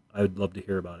again, I would love to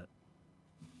hear about it.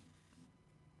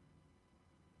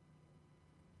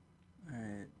 All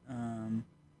right.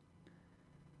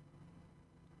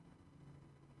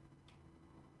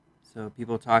 So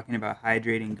people talking about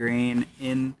hydrating grain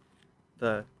in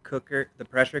the cooker, the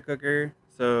pressure cooker.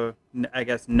 So I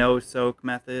guess no soak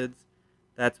methods.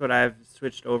 That's what I've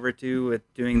switched over to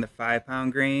with doing the 5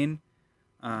 pound grain.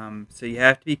 So you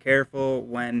have to be careful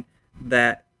when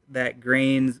that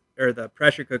grains or the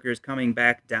pressure cooker is coming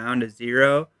back down to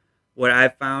zero. What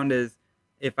I've found is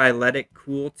if I let it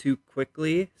cool too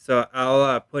quickly, so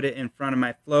I'll put it in front of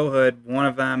my flow hood. One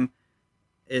of them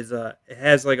is it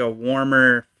has like a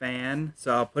warmer fan,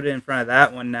 so I'll put it in front of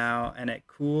that one now, and it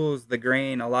cools the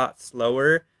grain a lot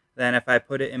slower than if I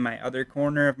put it in my other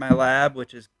corner of my lab,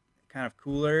 which is kind of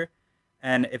cooler.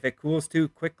 And if it cools too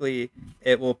quickly,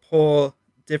 it will pull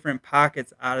different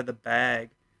pockets out of the bag.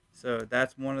 So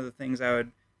that's one of the things I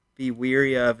would be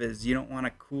weary of is you don't want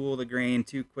to cool the grain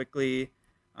too quickly.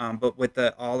 But with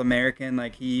the All American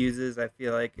like he uses, I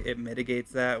feel like it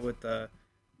mitigates that with the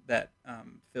that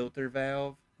filter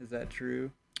valve. Is that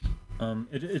true?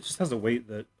 It just has a weight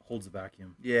that holds the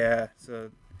vacuum. Yeah.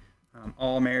 So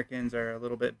All Americans are a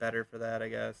little bit better for that, I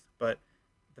guess. But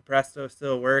the Presto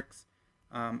still works.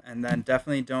 And then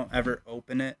definitely don't ever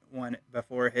open it when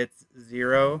before it hits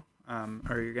zero,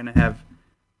 or you're gonna have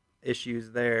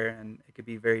issues there, and it could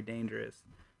be very dangerous.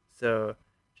 So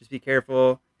just be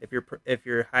careful if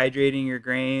you're hydrating your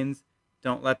grains.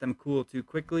 Don't let them cool too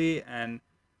quickly, and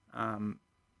um,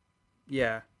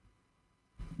 yeah.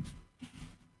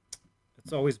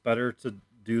 It's always better to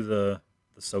do the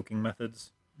soaking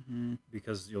methods Mm-hmm.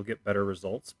 because you'll get better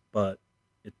results, but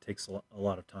it takes a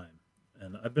lot of time.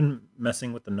 And I've been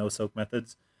messing with the no soak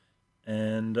methods,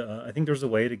 and I think there's a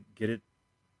way to get it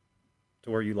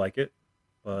to where you like it.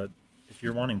 But if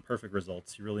you're wanting perfect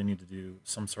results, you really need to do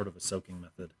some sort of a soaking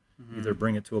method. Mm-hmm. Either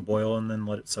bring it to a boil and then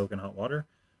let it soak in hot water,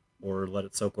 or let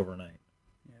it soak overnight.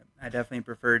 Yeah, I definitely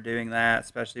prefer doing that,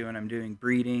 especially when I'm doing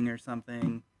breeding or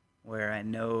something where I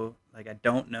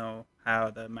don't know how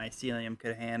the mycelium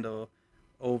could handle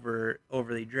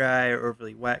overly dry or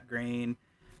overly wet grain.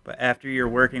 But after you're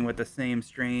working with the same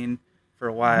strain for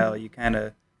a while, you kind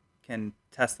of can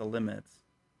test the limits.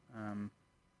 Um,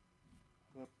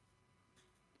 all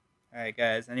right,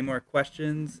 guys, any more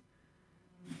questions?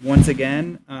 once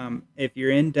again, if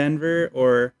you're in Denver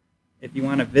or if you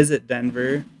want to visit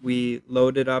Denver, we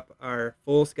loaded up our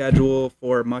full schedule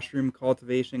for mushroom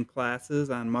cultivation classes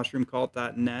on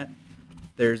mushroomcult.net.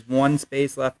 There's one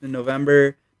space left in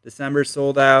November. December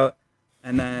sold out.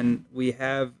 And then we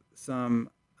have some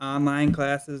online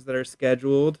classes that are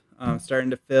scheduled, starting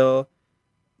to fill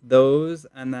those.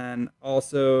 And then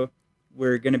also,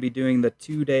 we're going to be doing the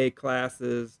 2 day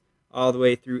classes all the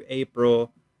way through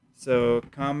April. So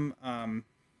come,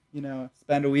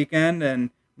 spend a weekend and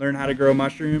learn how to grow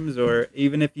mushrooms. Or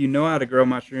even if you know how to grow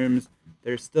mushrooms,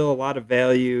 there's still a lot of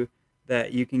value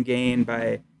that you can gain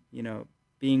by, you know,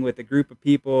 being with a group of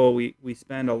people. We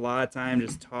spend a lot of time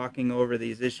just talking over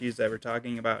these issues that we're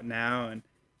talking about now,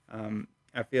 and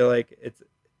I feel like it's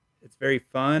very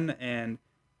fun, and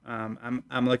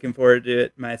I'm looking forward to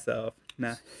it myself.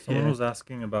 Nah, Someone yeah. was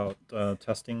asking about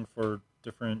testing for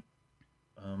different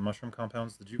mushroom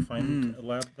compounds. Did you find Mm, a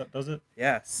lab that does it?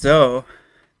 yeah. So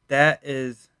that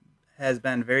is has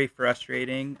been very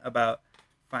frustrating about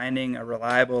finding a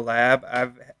reliable lab.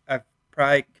 I've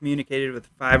probably communicated with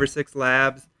 5 or 6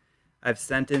 labs. I've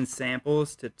sent in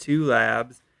samples to 2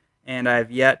 labs, and I've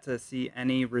yet to see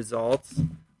any results.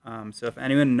 So if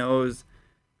anyone knows,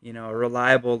 a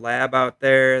reliable lab out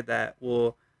there that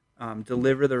will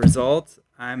deliver the results,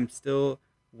 I'm still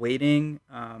waiting.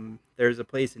 There's a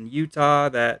place in Utah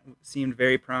that seemed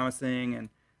very promising, and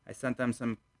I sent them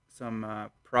some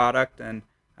product, and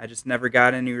I just never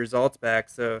got any results back.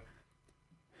 So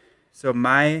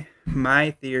my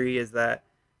theory is that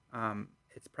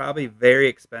it's probably very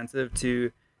expensive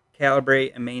to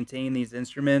calibrate and maintain these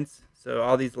instruments. So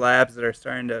all these labs that are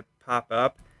starting to pop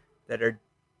up that are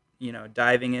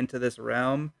diving into this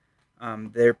realm,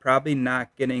 they're probably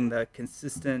not getting the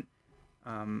consistent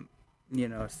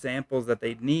samples that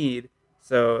they need.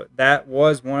 So that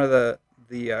was one of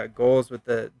the goals with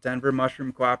the Denver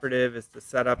Mushroom Cooperative, is to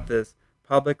set up this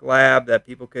public lab that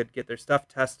people could get their stuff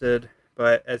tested.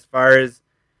 But as far as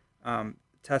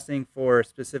testing for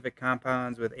specific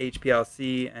compounds with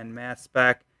HPLC and mass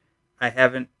spec, I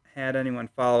haven't had anyone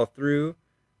follow through.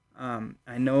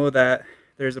 I know that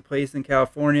there's a place in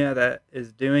California that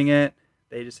is doing it.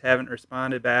 They just haven't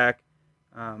responded back.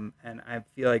 And I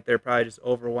feel like they're probably just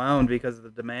overwhelmed because of the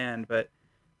demand. But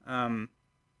um,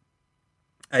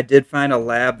 I did find a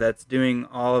lab that's doing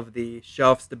all of the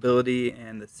shelf stability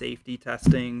and the safety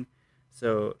testing.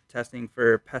 So testing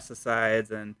for pesticides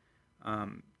and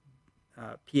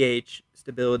pH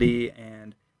stability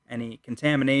and any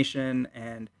contamination,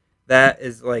 and that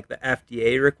is like the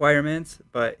FDA requirements.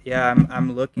 But yeah,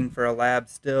 I'm looking for a lab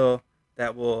still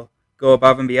that will go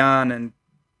above and beyond and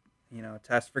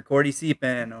test for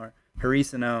cordycepin or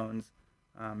hericenones.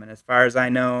 And as far as I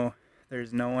know,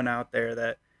 there's no one out there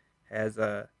that has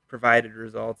provided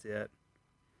results yet.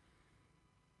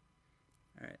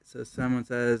 All right, so someone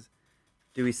says,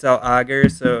 do we sell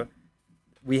augers? So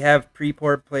we have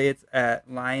pre-poured plates at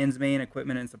Lion's Mane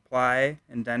Equipment and Supply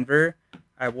in Denver.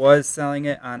 I was selling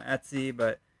it on Etsy,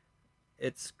 but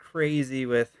it's crazy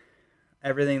with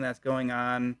everything that's going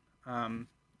on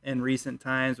in recent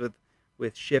times with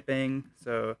shipping.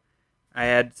 So I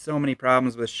had so many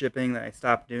problems with shipping that I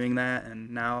stopped doing that,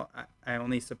 and now I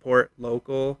only support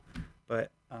local.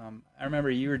 But I remember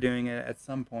you were doing it at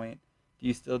some point. Do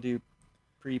you still do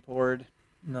pre-poured?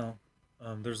 No.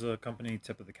 There's a company,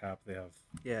 Tip of the Cap. They have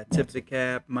Yeah, Tip lots the of.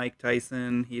 Cap, Mike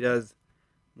Tyson. He does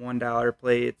 $1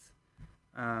 plates.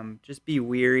 Just be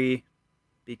weary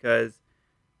because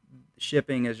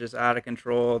shipping is just out of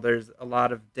control. There's a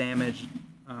lot of damage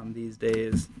these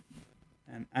days,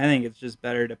 and I think it's just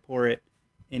better to pour it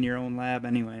in your own lab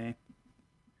anyway.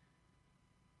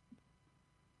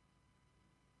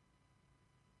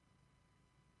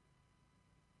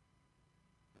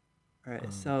 All right,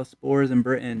 Um, sell spores in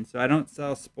Britain. So I don't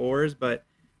sell spores, but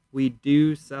we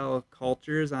do sell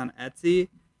cultures on Etsy.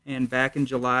 And back in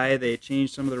July, they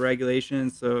changed some of the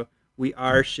regulations, so we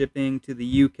are shipping to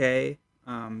the UK.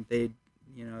 They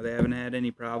haven't had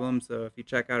any problems. So if you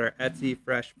check out our Etsy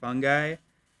Fresh Fungi,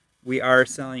 we are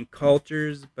selling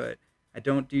cultures, but I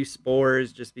don't do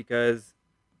spores just because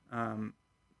um,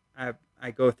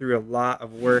 I go through a lot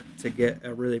of work to get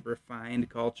a really refined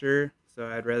culture. So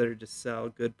I'd rather just sell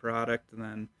good product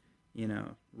than,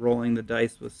 rolling the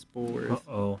dice with spores.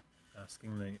 uh-oh.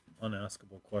 Asking the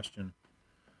unaskable question.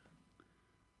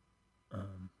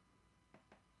 Um,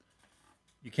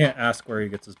 you can't ask where he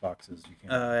gets his boxes. You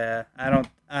can't. Yeah,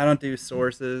 I don't do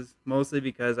sources, mostly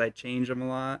because I change them a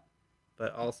lot,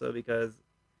 but also because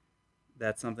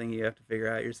that's something you have to figure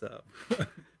out yourself.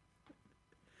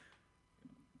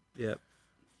 Yep.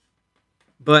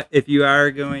 But if you are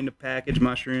going to package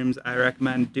mushrooms, I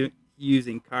recommend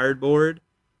using cardboard.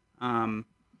 Um,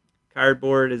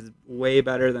 Cardboard is way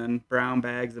better than brown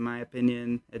bags, in my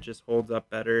opinion. It just holds up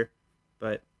better.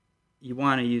 But you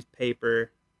want to use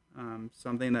paper,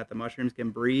 something that the mushrooms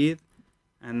can breathe.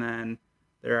 And then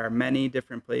there are many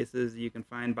different places you can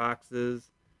find boxes.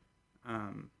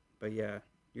 But yeah,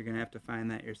 you're going to have to find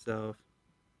that yourself.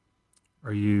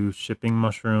 Are you shipping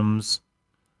mushrooms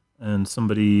and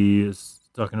somebody is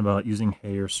talking about using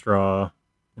hay or straw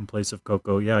in place of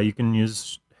cocoa? Yeah, you can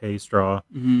use hay, straw,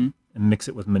 Mm-hmm. and mix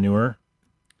it with manure.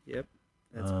 Yep.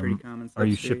 That's a pretty common Are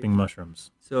you substrate. shipping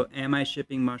mushrooms? So, am I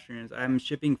shipping mushrooms? I'm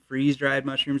shipping freeze-dried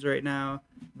mushrooms right now.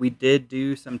 We did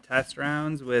do some test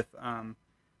rounds with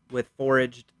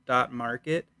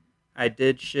Foraged.market. I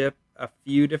did ship a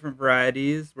few different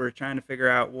varieties. We're trying to figure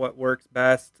out what works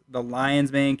best. The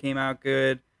lion's mane came out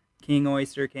good. King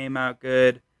oyster came out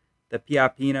good. The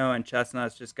piapino and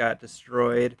chestnuts just got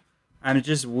destroyed. I'm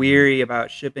just weary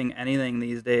about shipping anything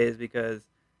these days because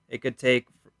it could take,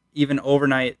 even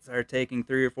overnights are taking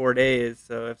 3 or 4 days.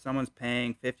 So if someone's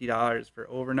paying $50 for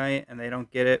overnight and they don't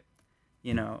get it,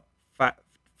 you know,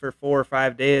 for 4 or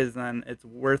 5 days, then it's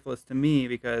worthless to me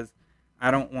because I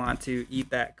don't want to eat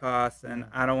that cost and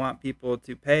I don't want people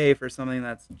to pay for something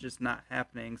that's just not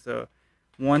happening. So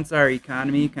once our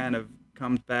economy kind of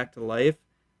comes back to life,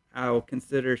 I'll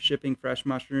consider shipping fresh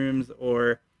mushrooms,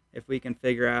 or if we can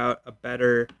figure out a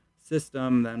better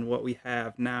system than what we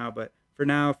have now. But for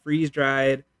now, freeze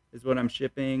dried is what I'm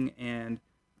shipping, and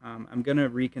I'm going to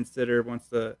reconsider once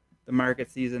the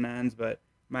market season ends. But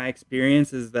my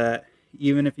experience is that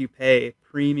even if you pay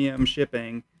premium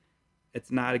shipping,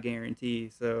 it's not a guarantee.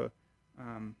 So,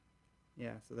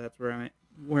 yeah, so that's where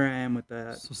I am with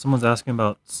that. So someone's asking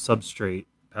about substrate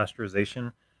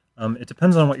pasteurization. It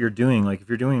depends on what you're doing. Like if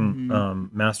you're doing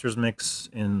Mm-hmm. master's mix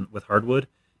in with hardwood,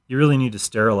 you really need to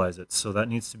sterilize it. So that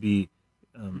needs to be.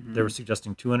 They Mm-hmm. were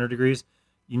suggesting 200 degrees.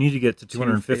 You need to get to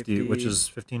 250, which 250. is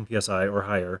 15 psi or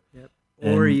higher. Yep.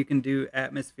 Or And you can do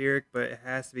atmospheric, but it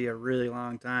has to be a really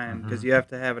long time because mhm. you have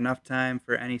to have enough time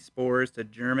for any spores to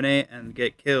germinate and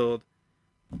get killed,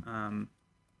 um,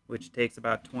 which takes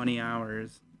about 20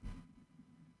 hours.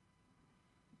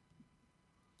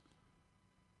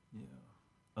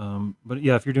 Yeah. But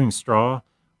yeah, if you're doing straw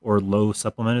or low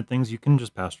supplemented things, you can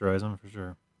just pasteurize them for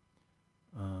sure.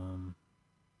 Um,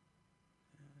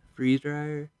 Freeze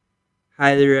dryer.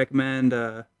 Highly recommend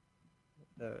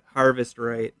Harvest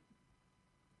Right.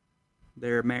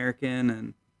 They're American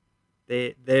and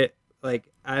they like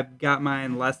I've got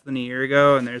mine less than a year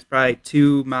ago, and there's probably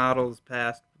two models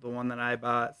past the one that I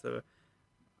bought. So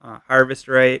Harvest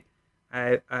Right,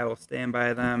 I will stand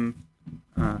by them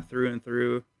through and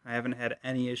through. I haven't had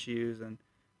any issues, and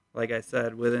like I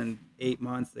said, within 8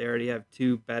 months they already have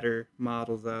two better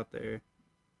models out there.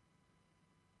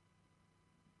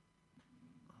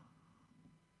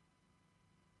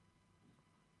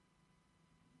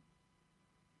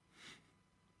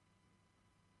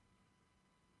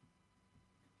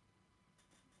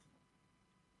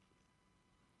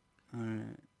 All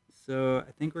right, so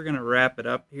I think we're gonna wrap it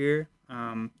up here.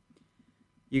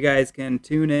 You guys can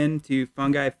tune in to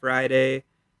Fungi Friday.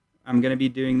 I'm going to be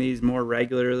doing these more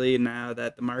regularly now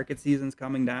that the market season's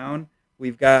coming down.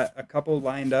 We've got a couple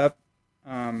lined up.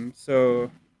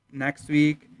 So next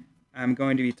week, I'm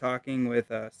going to be talking with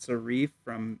Sarif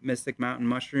from Mystic Mountain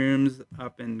Mushrooms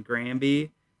up in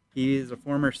Granby. He's a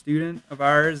former student of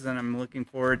ours, and I'm looking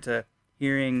forward to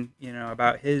hearing,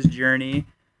 about his journey.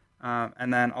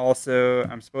 And then also,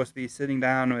 I'm supposed to be sitting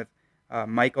down with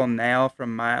Michael Nail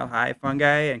from Mile High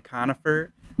Fungi and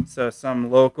Conifer. So some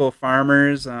local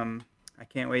farmers. I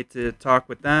can't wait to talk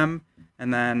with them.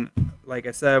 And then, like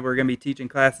I said, we're going to be teaching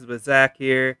classes with Zack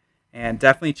here. And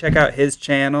definitely check out his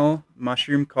channel,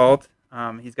 Mushroom Cult.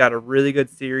 He's got a really good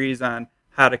series on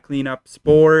how to clean up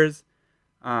spores.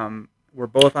 We're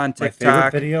both on my favorite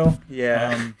TikTok. video.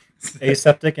 Yeah.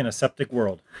 Aseptic in a septic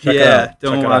world. Check it Yeah, out.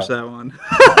 don't Check it watch out. that one.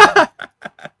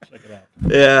 Check it out.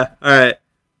 Yeah, all right.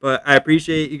 But I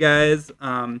appreciate you guys.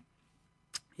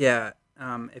 Yeah,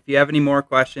 if you have any more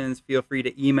questions, feel free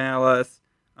to email us.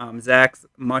 Zach's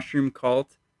Mushroom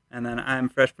Cult, and then I'm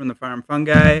Fresh from the Farm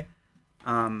Fungi.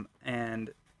 And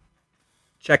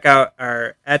check out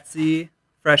our Etsy,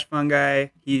 Fresh Fungi.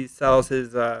 He sells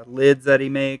his lids that he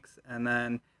makes, and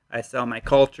then I sell my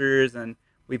cultures, and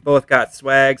we both got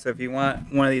swag. So if you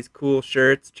want one of these cool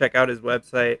shirts, check out his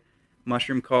website,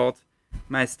 Mushroom Cult.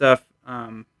 My stuff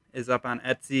is up on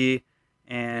Etsy, You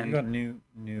and got new.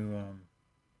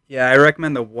 yeah, I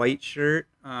recommend the white shirt.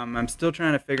 I'm still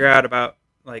trying to figure out about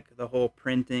like the whole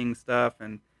printing stuff,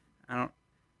 and I don't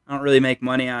I don't really make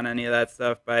money on any of that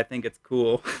stuff, but I think it's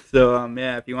cool. So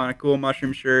yeah, if you want a cool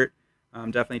mushroom shirt,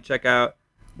 definitely check out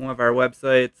one of our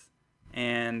websites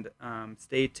and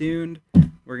stay tuned.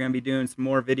 We're going to be doing some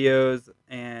more videos,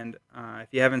 and if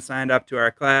you haven't signed up to our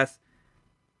class,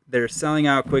 they're selling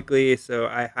out quickly, so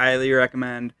I highly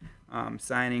recommend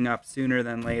signing up sooner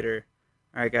than later.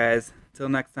 All right, guys. Till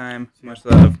next time, much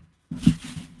love.